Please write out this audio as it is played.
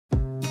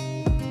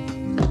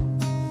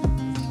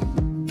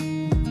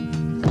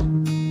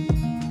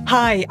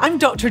Hi, I'm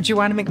Dr.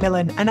 Joanna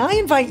McMillan, and I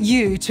invite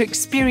you to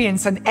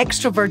experience an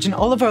extra virgin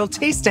olive oil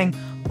tasting,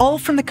 all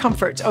from the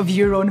comfort of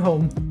your own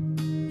home.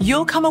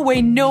 You'll come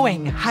away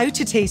knowing how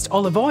to taste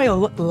olive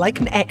oil like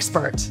an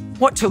expert,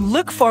 what to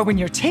look for when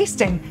you're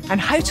tasting, and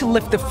how to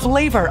lift the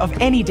flavour of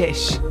any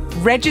dish.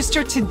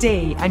 Register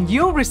today and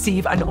you'll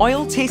receive an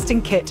oil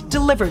tasting kit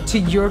delivered to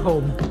your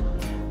home.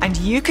 And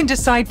you can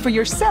decide for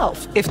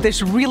yourself if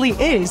this really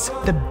is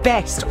the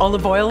best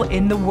olive oil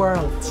in the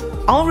world.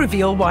 I'll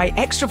reveal why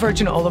extra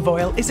virgin olive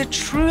oil is a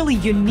truly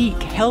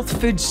unique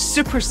health food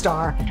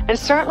superstar. And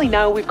certainly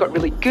now we've got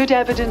really good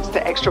evidence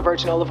that extra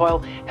virgin olive oil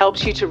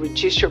helps you to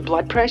reduce your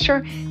blood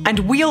pressure. And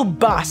we'll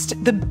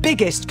bust the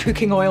biggest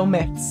cooking oil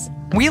myths.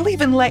 We'll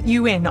even let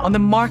you in on the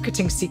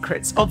marketing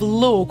secrets of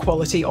low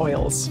quality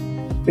oils.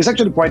 It's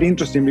actually quite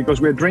interesting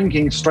because we're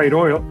drinking straight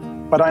oil,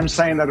 but I'm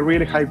saying that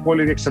really high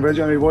quality extra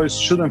virgin olive oil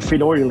shouldn't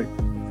feel oily.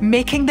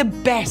 Making the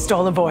best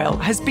olive oil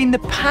has been the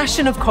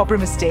passion of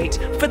Cobram Estate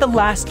for the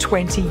last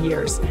 20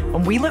 years,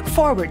 and we look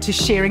forward to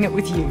sharing it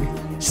with you.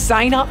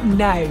 Sign up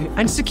now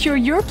and secure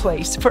your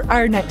place for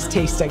our next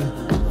tasting.